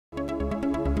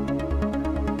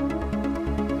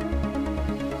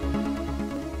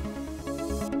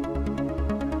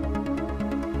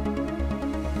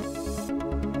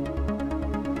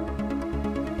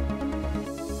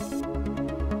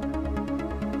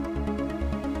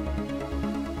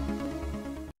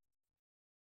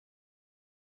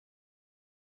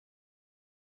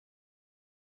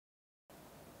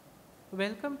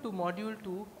Welcome to module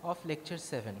 2 of lecture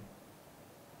 7.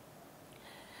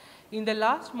 In the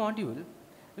last module,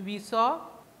 we saw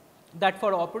that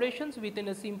for operations within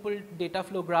a simple data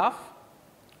flow graph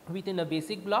within a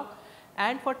basic block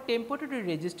and for temporary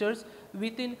registers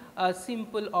within a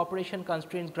simple operation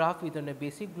constraints graph within a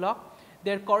basic block,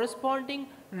 their corresponding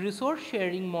resource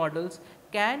sharing models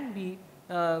can be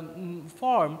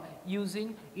formed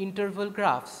using interval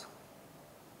graphs.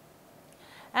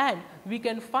 And we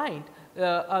can find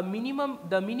the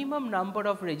minimum number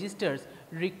of registers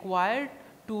required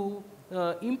to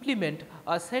implement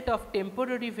a set of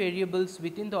temporary variables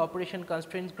within the operation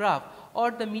constraints graph,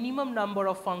 or the minimum number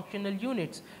of functional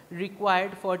units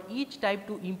required for each type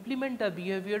to implement the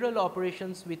behavioral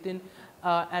operations within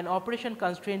an operation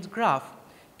constraints graph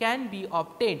can be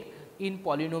obtained in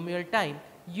polynomial time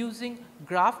using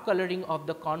graph coloring of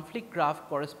the conflict graph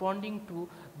corresponding to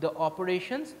the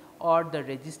operations or the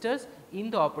registers in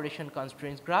the operation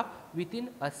constraints graph within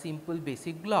a simple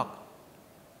basic block.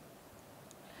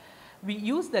 We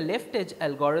use the left edge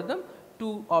algorithm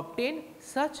to obtain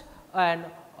such an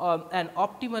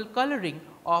optimal coloring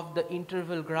of the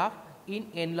interval graph in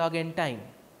n log n time.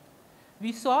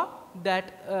 We saw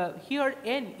that here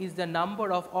n is the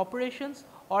number of operations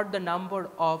or the number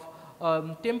of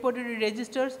temporary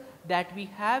registers that we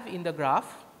have in the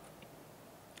graph,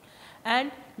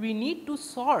 and we need to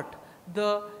sort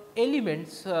the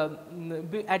elements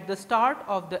at the start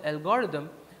of the algorithm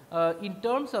in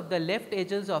terms of the left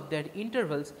edges of their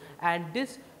intervals, and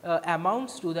this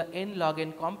amounts to the n log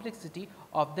n complexity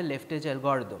of the left edge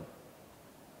algorithm.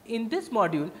 In this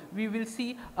module, we will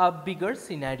see a bigger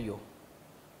scenario.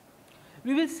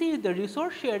 We will see the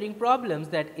resource sharing problems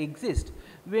that exist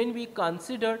when we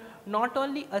consider not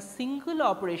only a single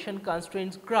operation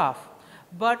constraints graph,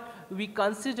 but we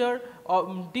consider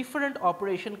different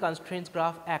operation constraints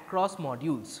graph across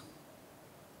modules.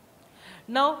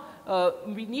 Now,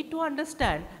 we need to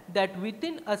understand that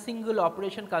within a single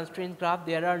operation constraints graph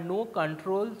there are no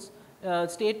controls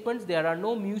statements, there are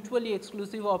no mutually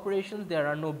exclusive operations, there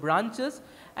are no branches,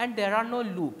 and there are no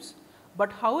loops.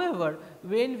 But however,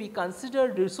 when we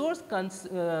consider resource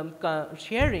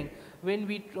sharing, when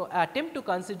we attempt to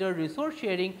consider resource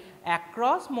sharing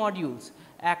across modules,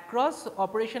 across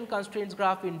operation constraints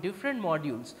graph in different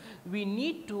modules, we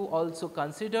need to also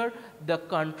consider the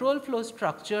control flow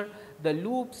structure, the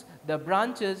loops, the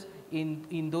branches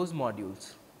in those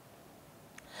modules.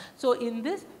 So, in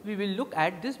this we will look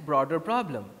at this broader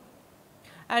problem,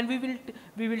 and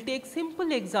we will take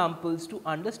simple examples to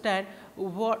understand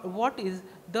what is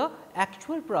the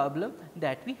actual problem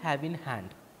that we have in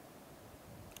hand.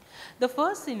 The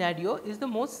first scenario is the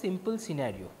most simple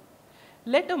scenario.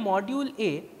 Let a module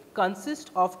A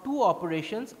consist of two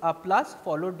operations, a plus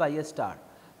followed by a star.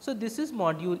 So, this is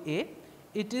module A.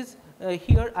 It is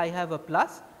here I have a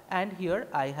plus and here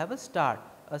I have a star,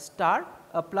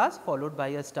 a plus followed by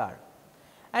a star.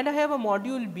 And I have a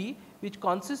module B which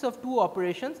consists of two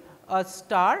operations, a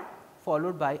star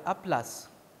followed by a plus.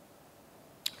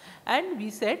 And we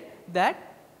said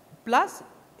that plus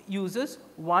uses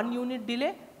 1 unit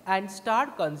delay and star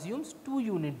consumes 2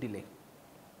 unit delay.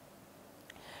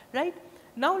 Right.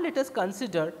 Now, let us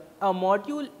consider a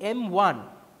module M1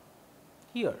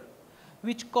 here,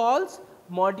 which calls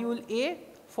module A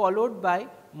followed by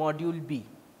module B.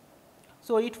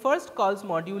 So, it first calls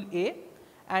module A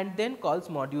and then calls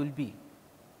module B.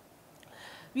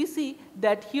 We see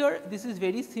that here this is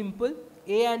very simple,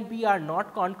 A and B are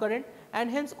not concurrent, and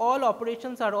hence all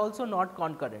operations are also not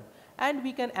concurrent, and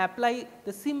we can apply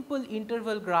the simple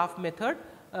interval graph method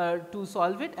to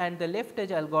solve it, and the left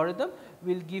edge algorithm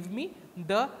will give me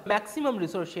the maximum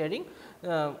resource sharing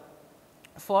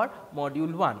for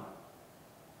module 1.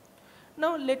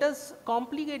 Now, let us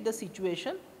complicate the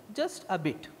situation just a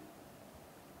bit.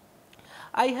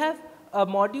 I have a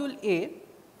module A,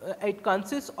 it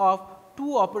consists of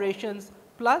two operations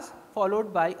plus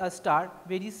followed by a star,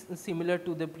 very similar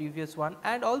to the previous one,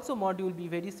 and also module B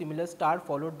very similar, star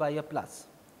followed by a plus.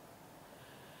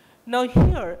 Now,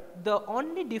 here the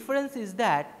only difference is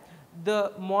that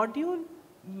the module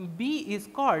B is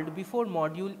called before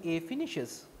module A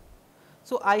finishes.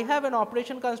 So, I have an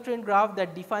operation constraint graph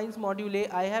that defines module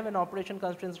A, I have an operation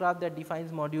constraints graph that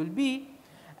defines module B,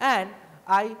 and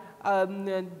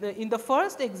in the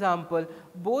first example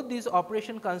both these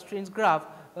operation constraints graph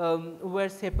were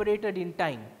separated in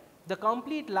time. The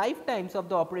complete lifetimes of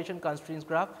the operation constraints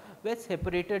graph were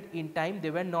separated in time,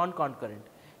 they were non-concurrent.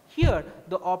 Here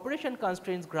the operation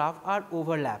constraints graph are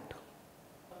overlapped.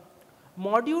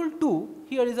 Module 2,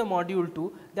 here is a module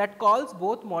 2 that calls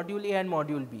both module A and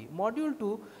module B. Module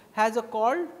 2 has a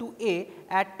call to A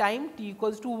at time t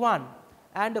equals to 1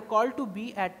 and a call to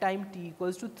B at time t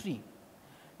equals to 3.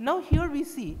 Now, here we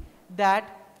see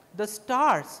that the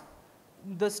stars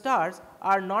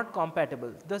are not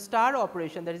compatible. The star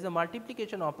operation, that is the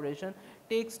multiplication operation,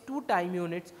 takes 2 time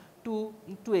units to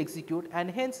execute, and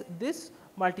hence this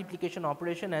multiplication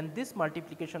operation and this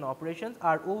multiplication operations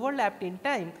are overlapped in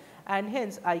time, and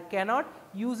hence I cannot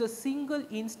use a single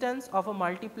instance of a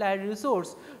multiplier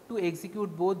resource to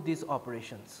execute both these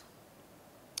operations.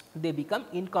 They become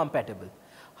incompatible.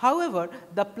 However,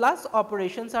 the plus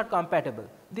operations are compatible.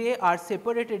 They are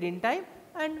separated in time,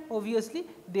 and obviously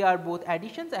they are both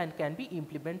additions and can be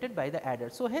implemented by the adder.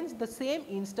 So, hence the same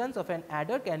instance of an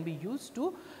adder can be used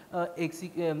to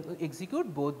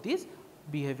execute both these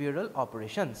behavioral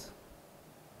operations.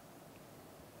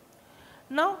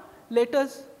 Now, let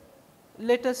us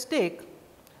take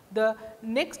the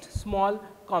next small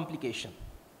complication,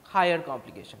 higher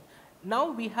complication.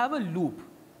 Now, we have a loop,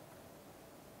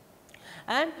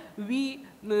 and we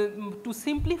to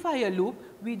simplify a loop,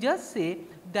 we just say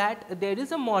that there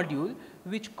is a module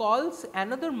which calls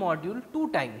another module 2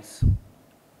 times.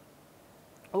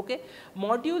 Okay.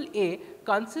 Module A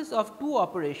consists of 2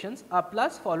 operations, a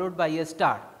plus followed by a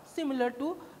star, similar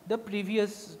to the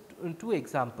previous 2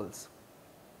 examples.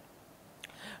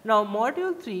 Now,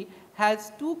 module 3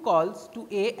 has 2 calls to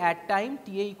A at time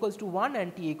t a equals to 1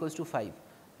 and t equals to 5.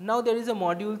 Now, there is a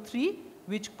module 3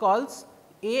 which calls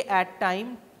A at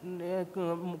time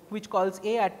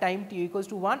t equals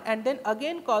to 1 and then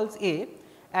again calls A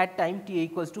at time t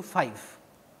equals to 5.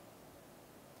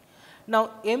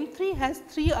 Now, M3 has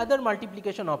 3 other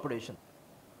multiplication operations.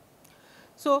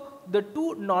 So, the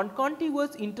 2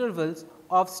 non-contiguous intervals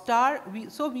of star,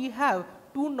 we have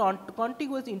 2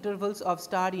 non-contiguous intervals of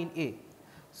star in A.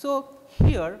 So,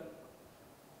 here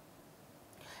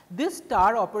this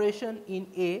star operation in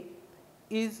A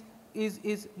is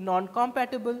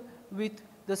non-compatible with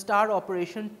the star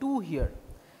operation 2 here.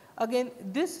 Again,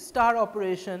 this star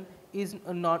operation is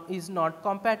not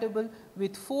compatible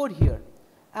with 4 here,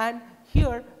 and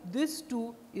here this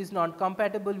 2 is not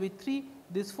compatible with 3,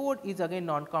 this 4 is again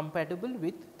non compatible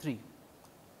with 3.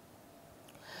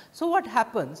 So, what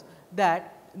happens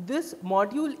that this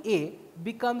module A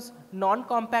becomes non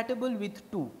compatible with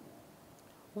 2.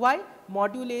 Why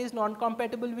module A is non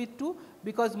compatible with 2?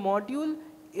 Because module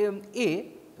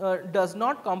A does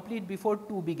not complete before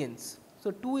 2 begins.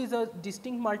 So, 2 is a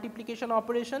distinct multiplication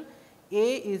operation,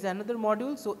 A is another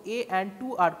module. So, A and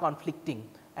 2 are conflicting,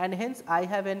 and hence I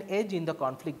have an edge in the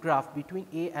conflict graph between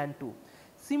A and 2.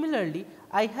 Similarly,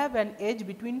 I have an edge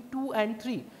between 2 and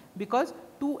 3 because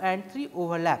 2 and 3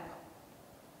 overlap.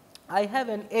 I have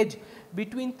an edge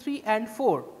between 3 and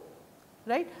 4,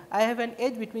 right. I have an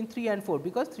edge between 3 and 4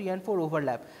 because 3 and 4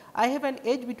 overlap. I have an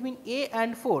edge between A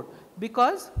and 4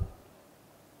 because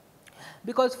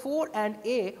 4 and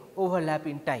A overlap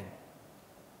in time.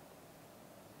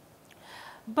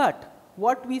 But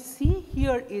what we see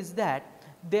here is that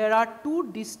there are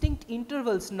 2 distinct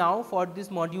intervals now for this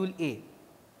module A,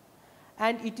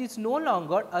 and it is no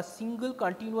longer a single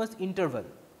continuous interval,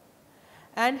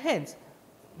 and hence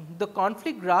the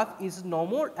conflict graph is no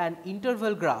more an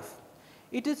interval graph.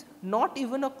 It is not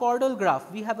even a chordal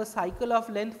graph. We have a cycle of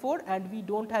length 4 and we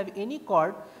do not have any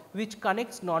chord which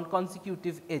connects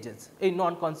non-consecutive edges,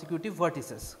 non-consecutive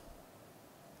vertices,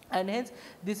 and hence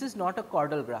this is not a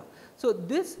chordal graph. So,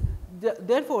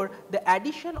 therefore, the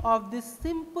addition of this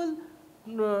simple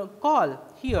call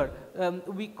here,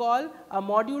 we call a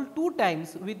module 2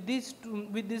 times with these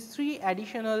 3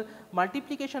 additional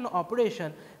multiplication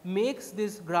operation makes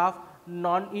this graph a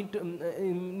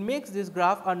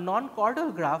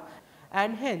non-chordal graph,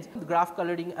 and hence the graph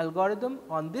coloring algorithm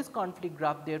on this conflict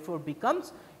graph therefore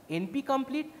becomes NP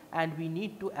complete, and we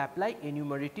need to apply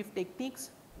enumerative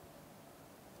techniques.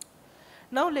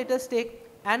 Now, let us take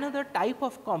another type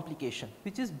of complication,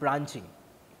 which is branching.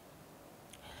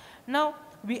 Now,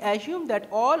 we assume that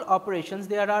all operations,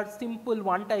 there are simple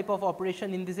one type of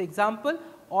operation in this example,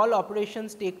 all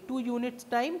operations take 2 units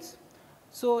times.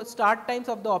 So, start times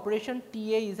of the operation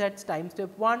TA is at time step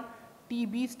 1,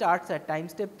 TB starts at time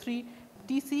step 3,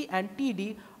 TC and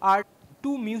TD are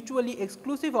 2 mutually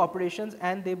exclusive operations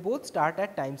and they both start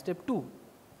at time step 2.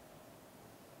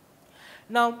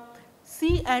 Now,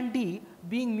 C and D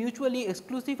being mutually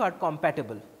exclusive are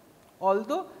compatible,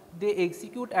 although they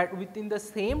execute at within the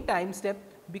same time step.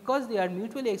 Because they are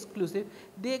mutually exclusive,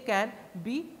 they can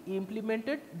be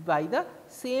implemented by the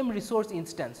same resource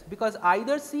instance, because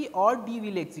either C or D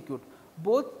will execute,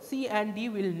 both C and D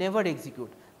will never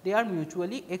execute, they are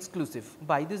mutually exclusive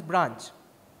by this branch.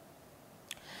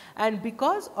 And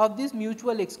because of this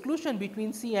mutual exclusion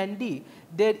between C and D,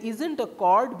 there is not a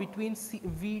chord between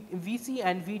VC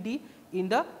and VD in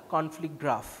the conflict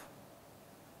graph.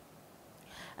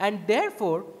 And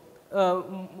therefore,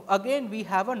 again we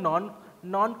have a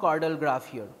non-chordal graph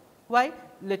here. Why?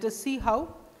 Let us see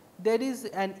how. There is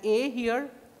an A here,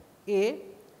 A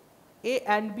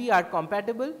and B are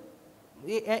compatible,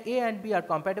 A and B are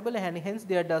compatible, and hence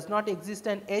there does not exist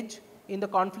an edge in the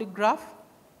conflict graph.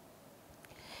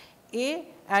 A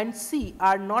and C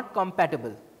are not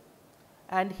compatible,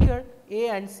 and here A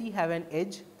and C have an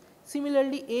edge.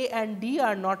 Similarly, A and D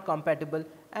are not compatible,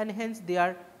 and hence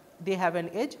they have an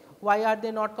edge. Why are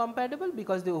they not compatible?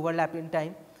 Because they overlap in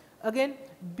time. Again,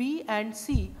 B and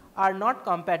C are not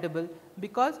compatible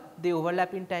because they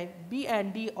overlap in time. B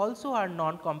and D also are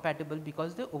non-compatible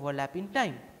because they overlap in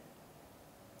time.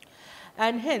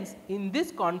 And hence, in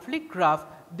this conflict graph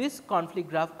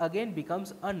again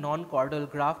becomes a non-chordal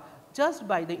graph just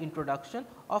by the introduction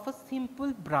of a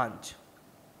simple branch.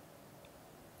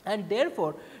 And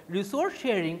therefore, resource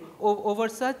sharing over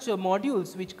such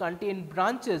modules which contain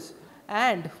branches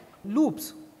and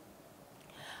loops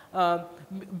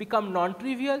become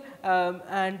non-trivial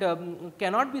and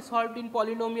cannot be solved in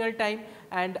polynomial time,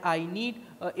 and I need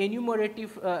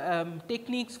enumerative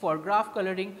techniques for graph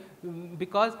coloring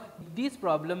because these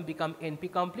problems become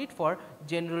NP complete for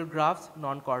general graphs,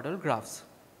 non-chordal graphs.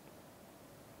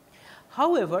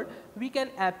 However, we can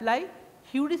apply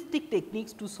heuristic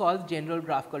techniques to solve general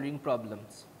graph coloring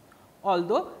problems.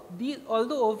 Although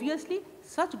obviously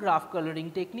such graph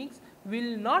coloring techniques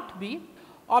will not be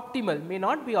optimal, may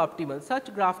not be optimal.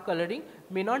 Such graph coloring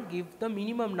may not give the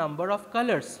minimum number of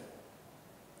colors.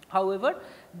 However,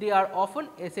 they are often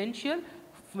essential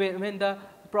when the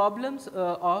problems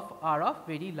are of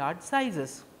very large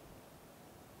sizes.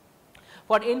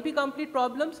 For NP complete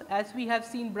problems, as we have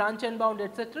seen branch and bound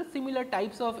etc., similar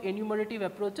types of enumerative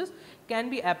approaches can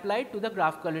be applied to the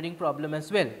graph coloring problem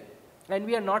as well. And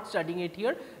we are not studying it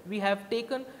here. We have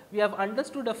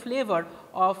understood a flavor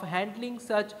of handling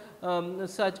such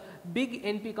big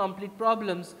NP complete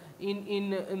problems with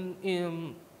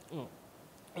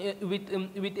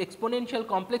exponential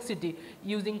complexity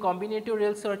using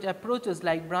combinatorial search approaches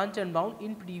like branch and bound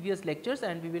in previous lectures,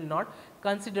 and we will not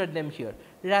consider them here.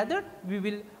 Rather, we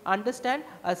will understand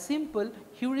a simple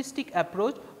heuristic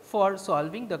approach for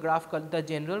solving the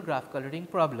general graph coloring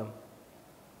problem.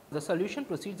 The solution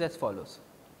proceeds as follows.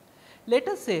 Let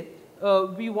us say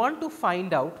we want to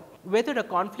find out whether a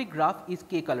conflict graph is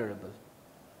k colorable.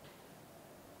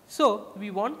 So,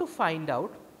 we want to find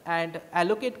out and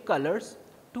allocate colors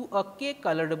to a k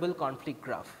colorable conflict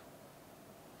graph.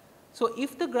 So,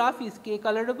 if the graph is k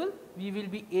colorable, we will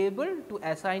be able to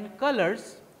assign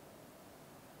colors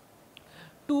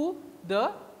to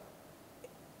the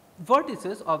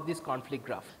vertices of this conflict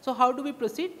graph. So, how do we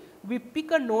proceed? We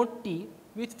pick a node T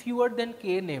with fewer than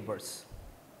k neighbors.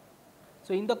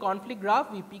 So, in the conflict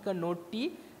graph we pick a node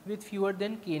T with fewer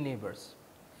than k neighbors.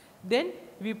 Then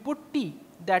we put T,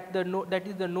 that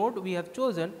is the node we have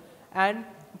chosen, and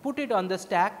put it on the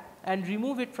stack and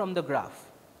remove it from the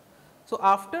graph. So,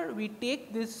 after we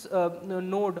take this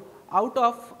node out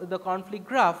of the conflict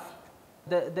graph,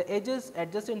 the edges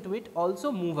adjacent to it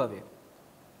also move away.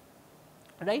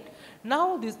 Right.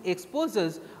 Now, this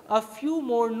exposes a few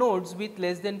more nodes with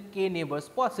less than k neighbors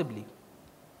possibly.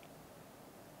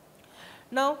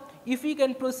 Now, if we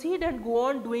can proceed and go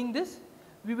on doing this,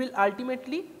 we will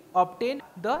ultimately obtain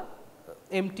the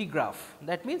empty graph.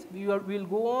 That means, we will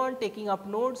go on taking up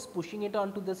nodes, pushing it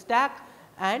onto the stack,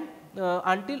 and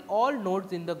until all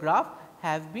nodes in the graph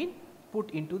have been put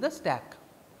into the stack.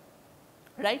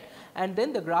 Right, and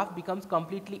then the graph becomes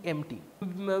completely empty.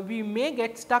 We may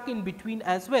get stuck in between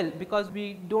as well, because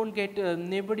we do not get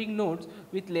neighboring nodes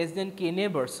with less than k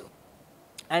neighbors,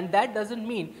 and that does not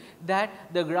mean that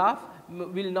the graph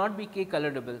will not be k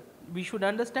colorable. We should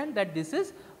understand that this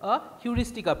is a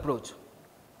heuristic approach.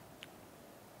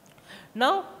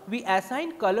 Now, we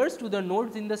assign colors to the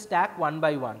nodes in the stack one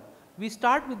by one. We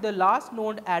start with the last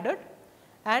node added,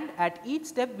 and at each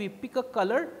step we pick a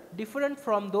color different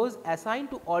from those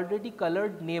assigned to already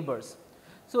colored neighbors.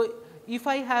 So, if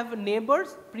I have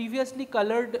neighbors, previously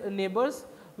colored neighbors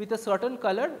with a certain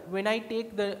color, when I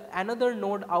take another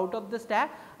node out of the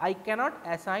stack, I cannot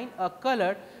assign a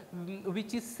color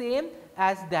which is same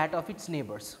as that of its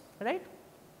neighbors. Right.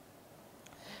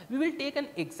 We will take an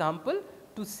example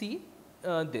to see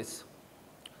this.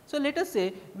 So, let us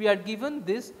say we are given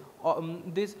this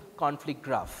conflict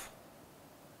graph.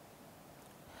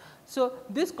 So,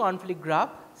 this conflict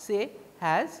graph say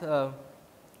has A,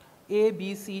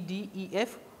 B, C, D, E,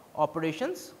 F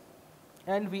operations,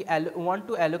 and we want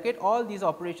to allocate all these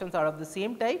operations are of the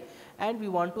same type, and we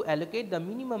want to allocate the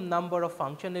minimum number of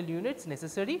functional units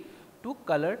necessary to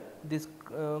color this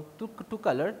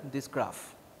color this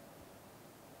graph.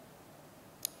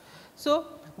 So,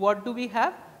 what do we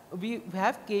have? We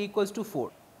have k equals to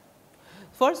 4.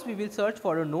 First, we will search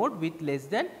for a node with less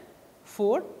than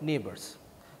 4 neighbors.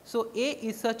 So, A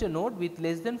is such a node with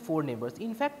less than 4 neighbors.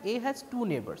 In fact, A has 2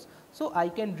 neighbors. So, I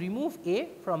can remove A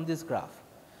from this graph.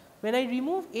 When I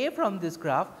remove A from this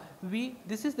graph,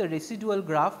 this is the residual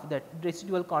graph, that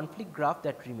residual conflict graph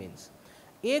that remains.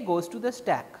 A goes to the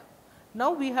stack.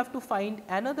 Now, we have to find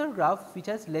another graph which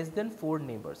has less than 4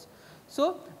 neighbors.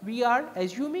 So, we are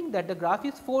assuming that the graph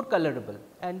is 4 colorable,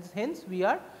 and hence we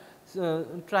are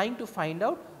trying to find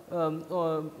out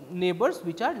neighbors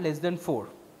which are less than 4.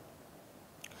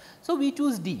 So, we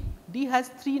choose D. D has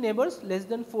 3 neighbors, less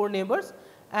than 4 neighbors,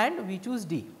 and we choose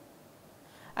D.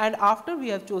 And after we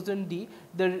have chosen D,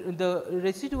 the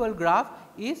residual graph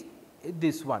is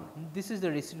this one. This is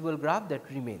the residual graph that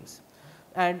remains,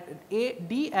 and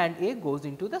D and A goes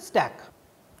into the stack.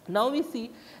 Now, we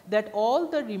see that all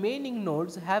the remaining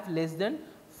nodes have less than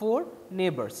 4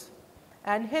 neighbors,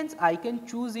 and hence I can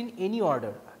choose in any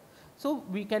order. So,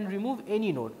 we can remove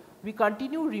any node. We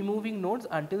continue removing nodes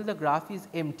until the graph is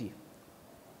empty.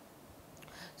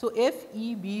 So, F,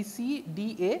 E, B, C,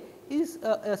 D, A is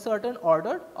a certain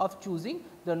order of choosing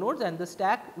the nodes, and the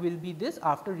stack will be this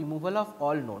after removal of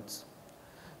all nodes.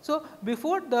 So,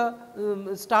 before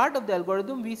the start of the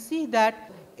algorithm, we see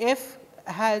that F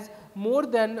has more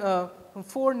than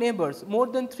 4 neighbors, more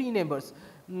than 3 neighbors.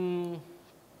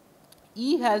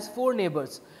 E has 4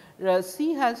 neighbors,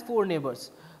 C has 4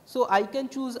 neighbors. So, I can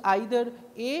choose either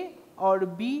A or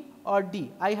B or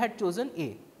D. I had chosen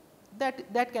A.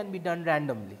 That can be done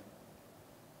randomly.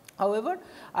 However,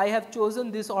 I have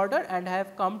chosen this order and I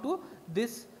have come to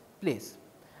this place,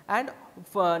 and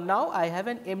now I have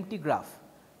an empty graph.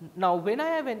 Now, when I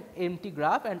have an empty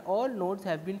graph and all nodes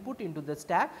have been put into the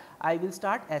stack, I will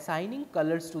start assigning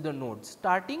colors to the nodes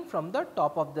starting from the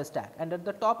top of the stack, and at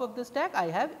the top of the stack I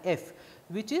have F,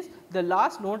 which is the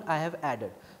last node I have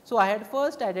added. So, I had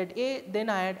first added A, then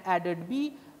I had added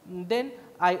B, then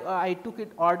I took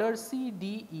it order C,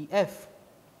 D, E, F.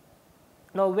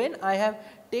 Now, when I have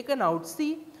taken out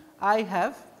C, I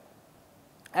have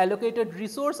allocated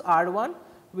resource R1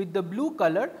 with the blue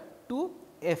color to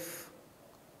F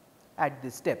at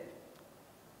this step.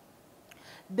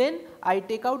 Then I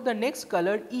take out the next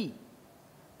color E,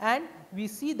 and we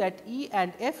see that E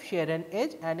and F share an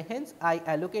edge, and hence I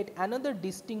allocate another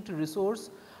distinct resource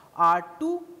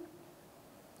R2,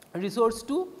 resource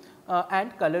 2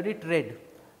 and color it red,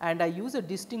 and I use a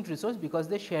distinct resource because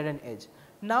they share an edge.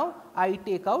 Now, I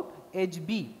take out edge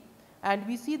B, and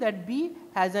we see that B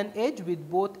has an edge with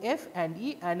both F and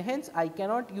E, and hence I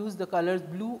cannot use the colors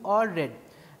blue or red,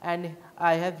 and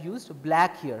I have used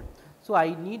black here. So,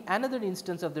 I need another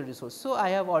instance of the resource. So, I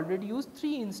have already used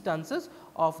 3 instances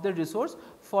of the resource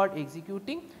for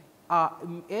executing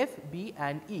F, B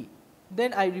and E.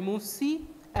 Then I remove C,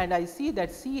 and I see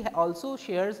that C also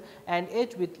shares an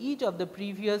edge with each of the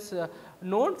previous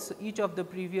nodes, each of the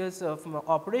previous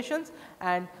operations,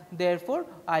 and therefore,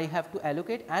 I have to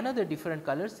allocate another different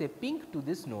color, say pink, to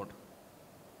this node.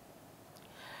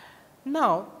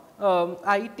 Now,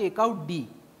 I take out D.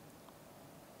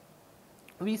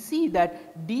 We see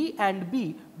that D and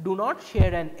B do not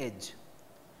share an edge,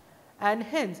 and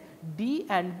hence D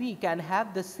and B can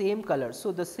have the same color.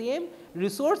 So, the same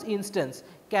resource instance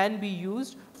can be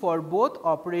used for both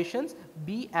operations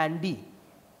B and D.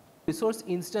 Resource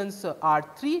instance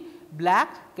R3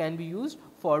 black can be used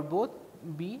for both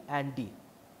B and D.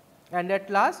 And at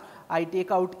last, I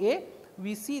take out A.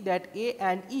 We see that A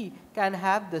and E can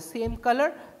have the same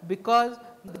color because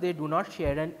they do not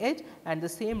share an edge, and the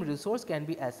same resource can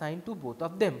be assigned to both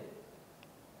of them.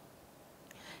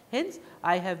 Hence,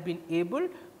 I have been able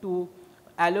to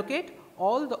allocate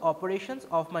all the operations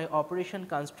of my operation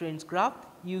constraints graph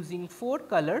using 4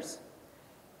 colors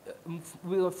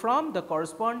from the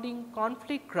corresponding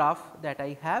conflict graph that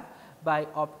I have by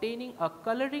obtaining a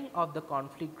coloring of the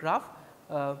conflict graph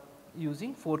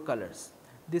using 4 colors.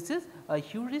 This is a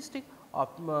heuristic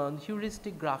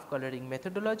graph coloring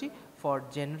methodology for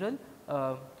general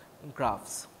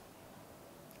graphs.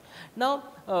 Now,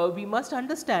 we must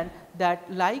understand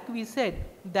that, like we said,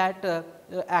 that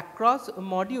across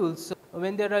modules,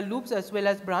 when there are loops as well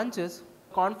as branches,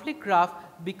 conflict graph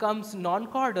becomes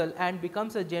non-chordal and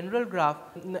becomes a general graph,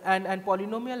 and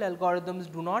polynomial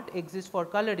algorithms do not exist for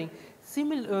coloring.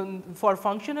 For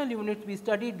functional units, we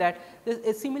studied that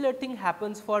a similar thing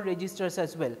happens for registers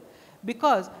as well.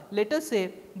 because let us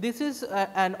say this is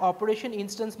an operation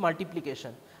instance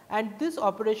multiplication and this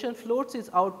operation floats its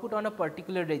output on a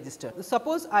particular register.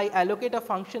 Suppose I allocate a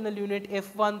functional unit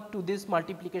f1 to this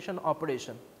multiplication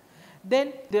operation.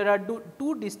 Then there are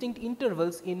two distinct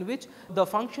intervals in which the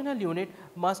functional unit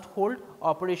must hold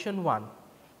operation 1.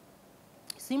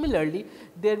 Similarly,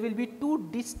 there will be two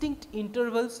distinct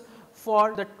intervals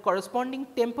for the corresponding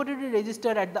temporary register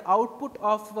at the output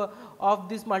of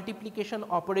this multiplication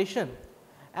operation,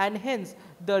 and hence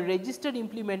the register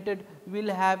implemented will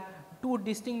have two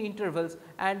distinct intervals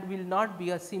and will not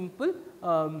be a simple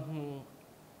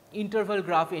interval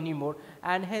graph anymore,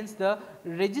 and hence the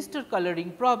register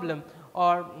coloring problem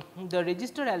or the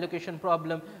register allocation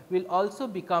problem will also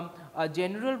become a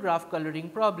general graph coloring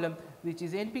problem, which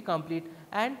is NP complete,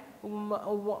 and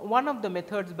one of the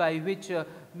methods by which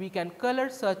we can color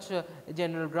such a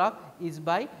general graph is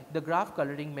by the graph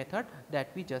coloring method that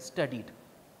we just studied.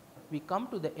 We come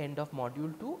to the end of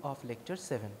module 2 of lecture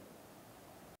 7.